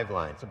the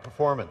driveline, some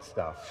performance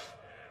stuff.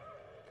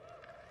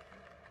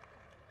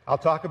 I'll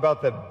talk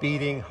about the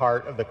beating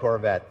heart of the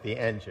Corvette, the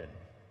engine.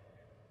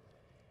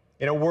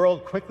 In a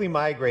world quickly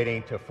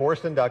migrating to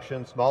forced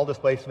induction, small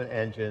displacement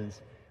engines,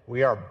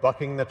 we are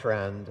bucking the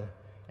trend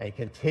and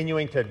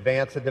continuing to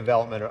advance the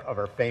development of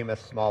our famous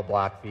small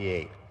block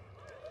V8.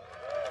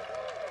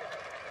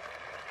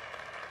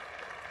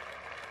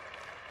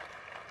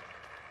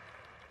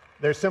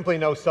 There's simply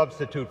no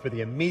substitute for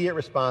the immediate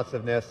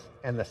responsiveness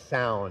and the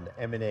sound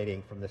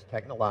emanating from this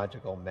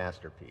technological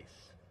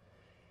masterpiece.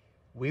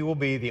 We will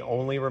be the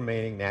only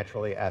remaining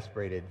naturally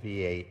aspirated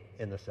V8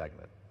 in the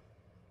segment.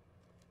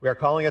 We are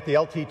calling it the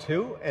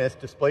LT2, and its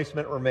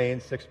displacement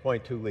remains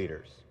 6.2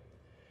 liters.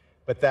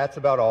 But that's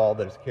about all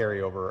that is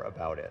carryover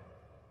about it.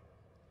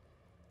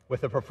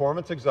 With the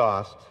performance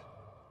exhaust,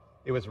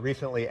 it was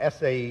recently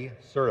SAE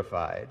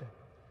certified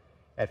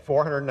at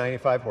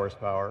 495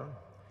 horsepower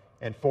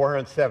and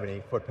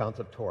 470 foot-pounds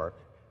of torque,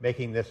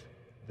 making this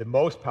the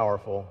most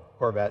powerful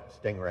Corvette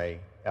Stingray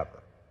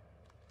ever.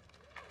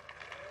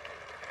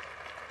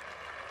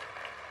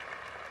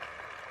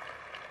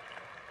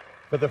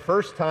 For the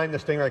first time, the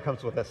Stingray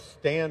comes with a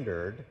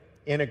standard,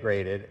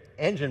 integrated,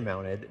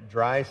 engine-mounted,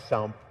 dry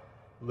sump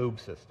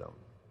lube system.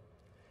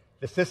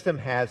 The system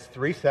has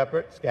 3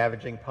 separate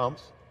scavenging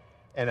pumps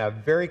and a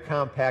very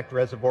compact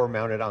reservoir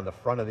mounted on the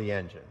front of the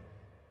engine.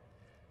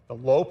 The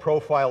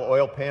low-profile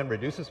oil pan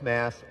reduces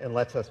mass and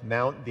lets us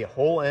mount the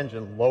whole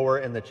engine lower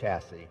in the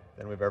chassis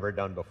than we've ever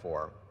done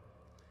before.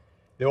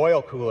 The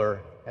oil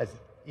cooler has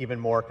even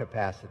more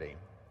capacity.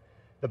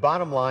 The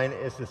bottom line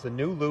is this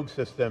new lube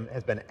system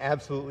has been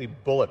absolutely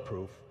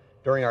bulletproof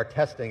during our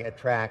testing at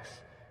tracks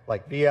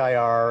like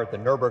VIR, the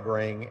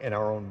Nürburgring, and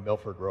our own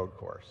Milford Road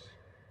course.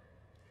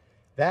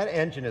 That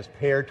engine is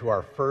paired to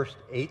our first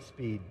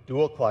 8-speed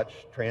dual-clutch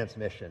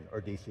transmission,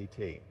 or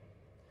DCT.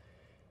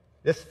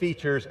 This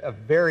features a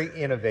very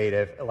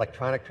innovative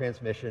electronic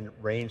transmission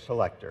range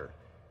selector,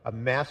 a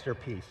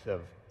masterpiece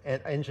of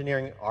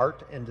engineering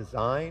art and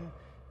design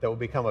that will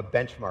become a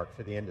benchmark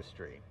for the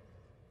industry.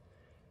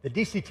 The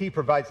DCT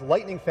provides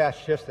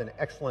lightning-fast shifts and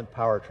excellent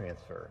power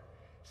transfer.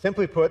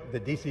 Simply put, the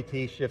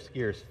DCT shifts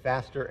gears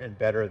faster and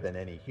better than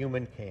any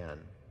human can.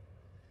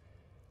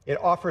 It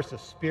offers the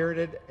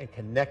spirited and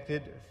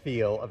connected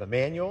feel of a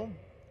manual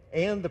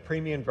and the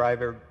premium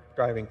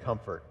driving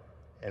comfort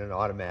in an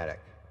automatic.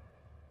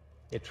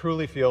 It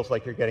truly feels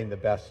like you're getting the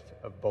best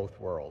of both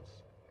worlds.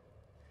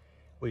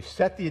 We've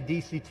set the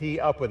DCT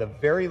up with a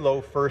very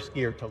low first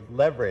gear to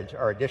leverage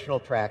our additional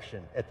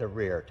traction at the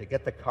rear to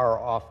get the car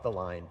off the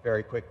line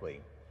very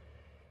quickly.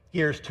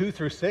 Gears 2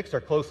 through 6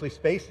 are closely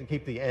spaced and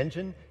keep the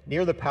engine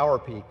near the power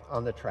peak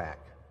on the track.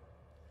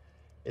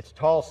 Its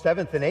tall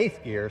 7th and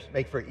 8th gears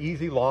make for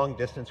easy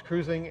long-distance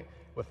cruising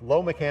with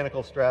low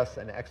mechanical stress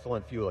and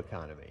excellent fuel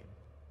economy.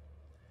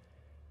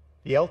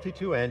 The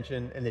LT2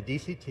 engine and the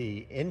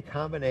DCT, in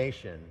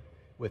combination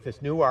with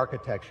this new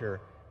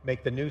architecture,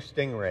 make the new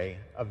Stingray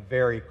a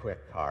very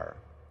quick car.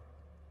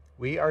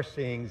 We are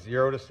seeing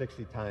 0 to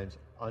 60 times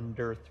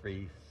under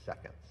 3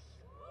 seconds.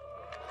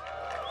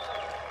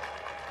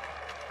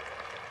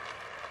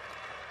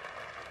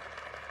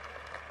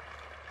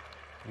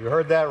 You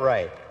heard that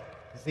right.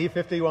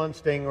 Z51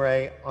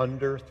 Stingray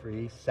under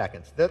 3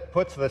 seconds. That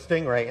puts the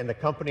Stingray in the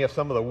company of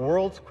some of the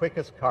world's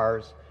quickest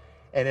cars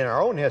and in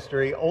our own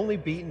history, only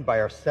beaten by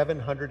our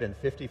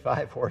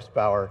 755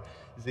 horsepower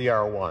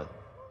ZR1.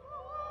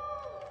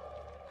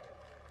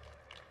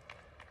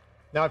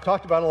 Now, I've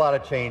talked about a lot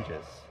of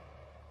changes,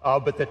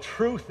 but the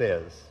truth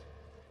is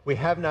we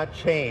have not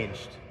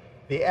changed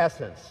the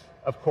essence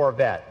of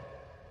Corvette.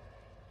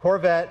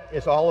 Corvette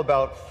is all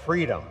about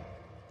freedom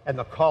and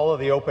the call of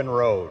the open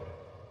road.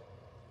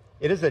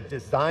 It is a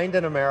designed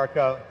in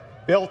America,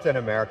 built in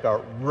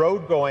America,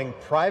 road-going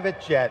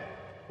private jet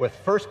with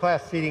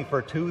first-class seating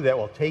for two that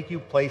will take you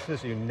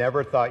places you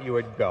never thought you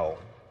would go.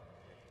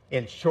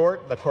 In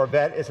short, the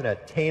Corvette is an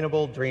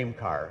attainable dream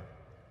car.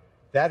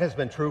 That has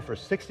been true for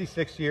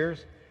 66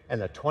 years,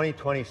 and the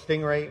 2020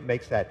 Stingray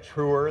makes that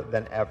truer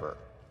than ever.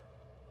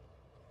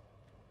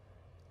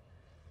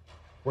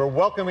 We're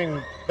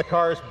welcoming the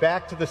cars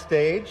back to the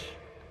stage.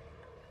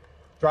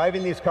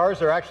 Driving these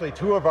cars are actually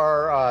two of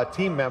our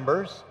team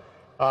members,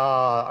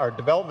 our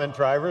development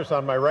drivers.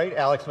 On my right,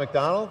 Alex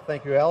McDonald.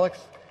 Thank you, Alex.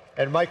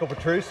 And Michael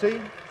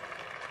Petrucci.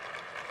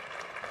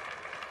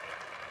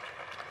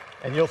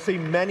 And you'll see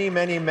many,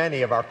 many,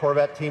 many of our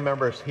Corvette team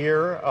members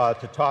here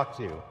to talk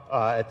to you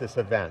at this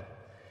event.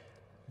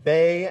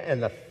 They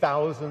and the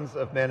thousands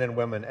of men and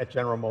women at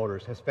General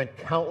Motors have spent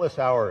countless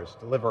hours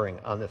delivering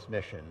on this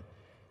mission.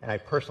 And I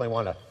personally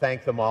want to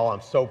thank them all. I'm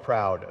so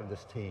proud of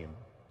this team.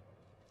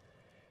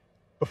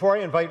 Before I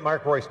invite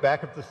Mark Royce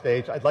back up the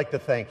stage, I'd like to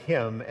thank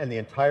him and the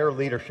entire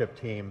leadership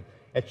team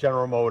at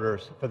General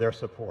Motors for their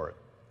support.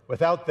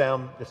 Without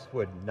them, this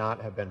would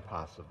not have been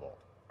possible.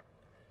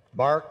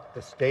 Mark,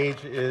 the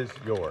stage is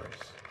yours.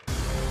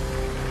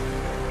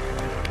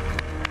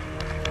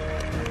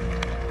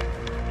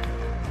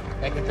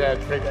 Thank you, Ted.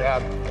 Great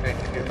job. Thank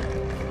you.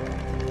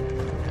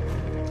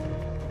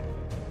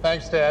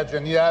 Thanks, Ted.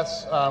 And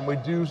yes, we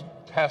do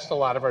test a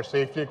lot of our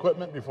safety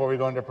equipment before we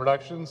go into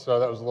production, so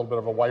that was a little bit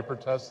of a wiper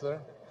test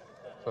there.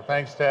 So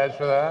thanks, Ted,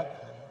 for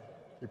that.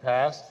 You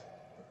passed.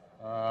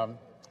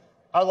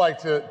 I'd like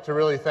to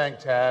really thank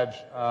Taj.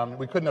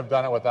 We couldn't have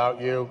done it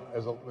without you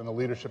in the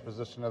leadership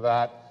position of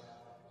that.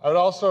 I would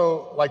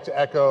also like to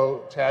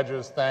echo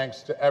Taj's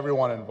thanks to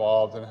everyone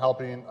involved in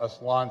helping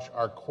us launch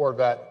our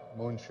Corvette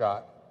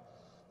moonshot.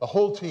 The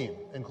whole team,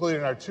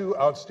 including our two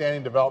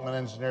outstanding development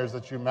engineers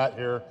that you met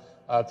here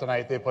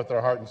tonight, they put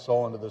their heart and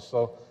soul into this.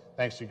 So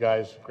thanks, you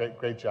guys.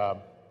 Great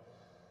job.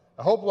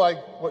 I hope like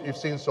what you've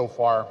seen so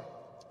far,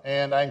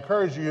 and I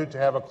encourage you to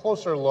have a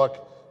closer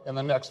look in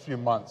the next few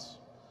months.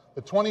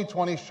 The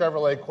 2020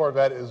 Chevrolet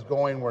Corvette is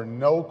going where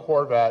no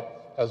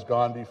Corvette has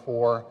gone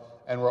before,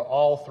 and we're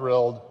all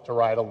thrilled to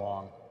ride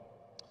along.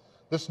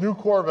 This new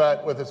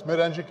Corvette with its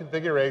mid-engine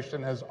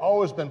configuration has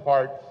always been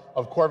part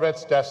of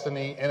Corvette's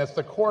destiny, and it's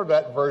the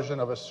Corvette version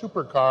of a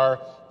supercar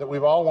that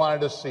we've all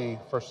wanted to see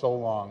for so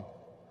long.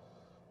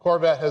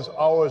 Corvette has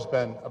always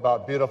been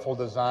about beautiful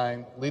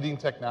design, leading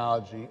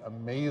technology,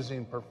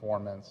 amazing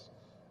performance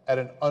at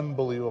an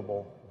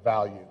unbelievable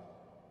value.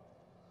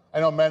 I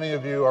know many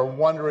of you are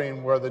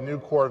wondering where the new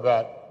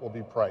Corvette will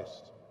be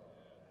priced.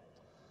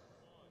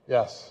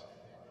 Yes.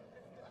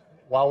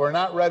 While we're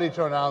not ready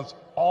to announce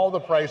all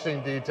the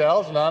pricing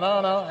details, no,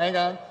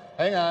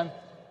 hang on.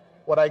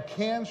 What I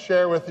can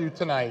share with you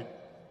tonight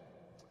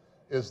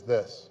is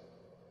this.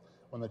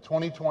 When the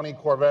 2020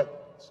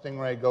 Corvette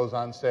Stingray goes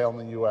on sale in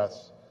the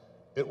U.S.,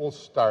 it will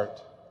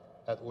start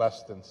at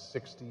less than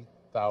 $60,000.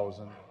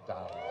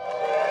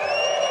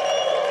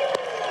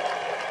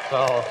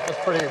 So that's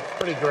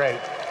pretty great.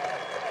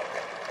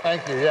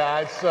 Thank you. Yeah,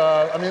 it's.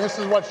 I mean, this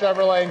is what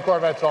Chevrolet and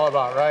Corvette's all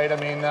about, right? I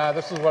mean,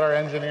 this is what our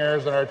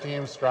engineers and our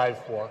teams strive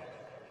for.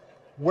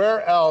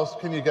 Where else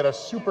can you get a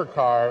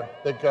supercar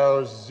that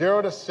goes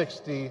 0 to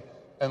 60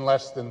 in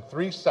less than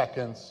 3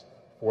 seconds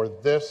for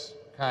this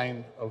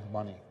kind of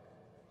money?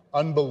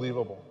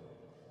 Unbelievable.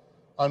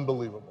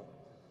 Unbelievable.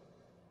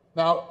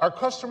 Now, our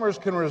customers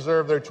can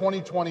reserve their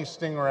 2020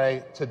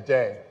 Stingray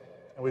today,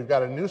 and we've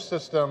got a new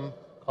system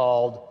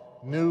called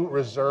New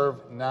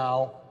Reserve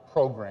Now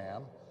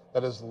program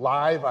that is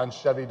live on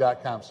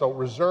Chevy.com. So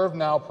Reserve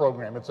Now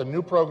program. It's a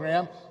new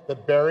program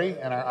that Barry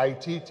and our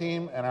IT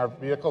team and our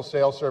vehicle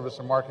sales service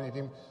and marketing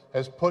team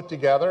has put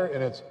together,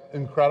 and it's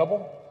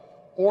incredible.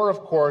 Or, of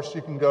course,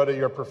 you can go to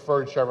your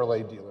preferred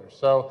Chevrolet dealer.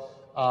 So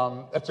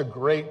that's a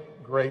great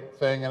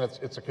thing, and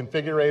it's a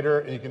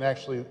configurator, and you can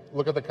actually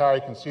look at the car,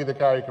 you can see the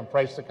car, you can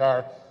price the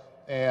car,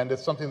 and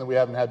it's something that we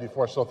haven't had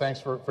before. So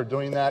thanks for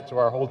doing that to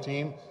our whole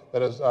team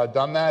that has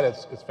done that.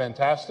 It's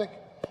fantastic.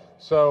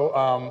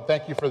 So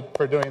thank you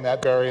for doing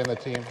that, Barry and the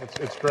team.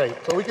 It's great.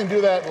 So we can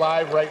do that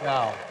live right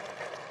now.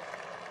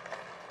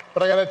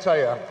 But I got to tell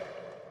you,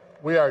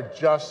 we are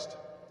just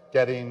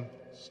getting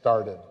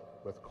started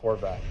with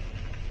Corvette.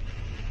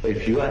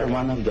 If you are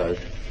one of those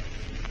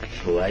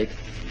who like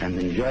and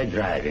enjoy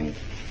driving,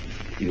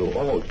 you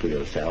owe it to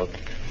yourself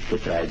to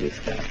try this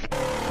car.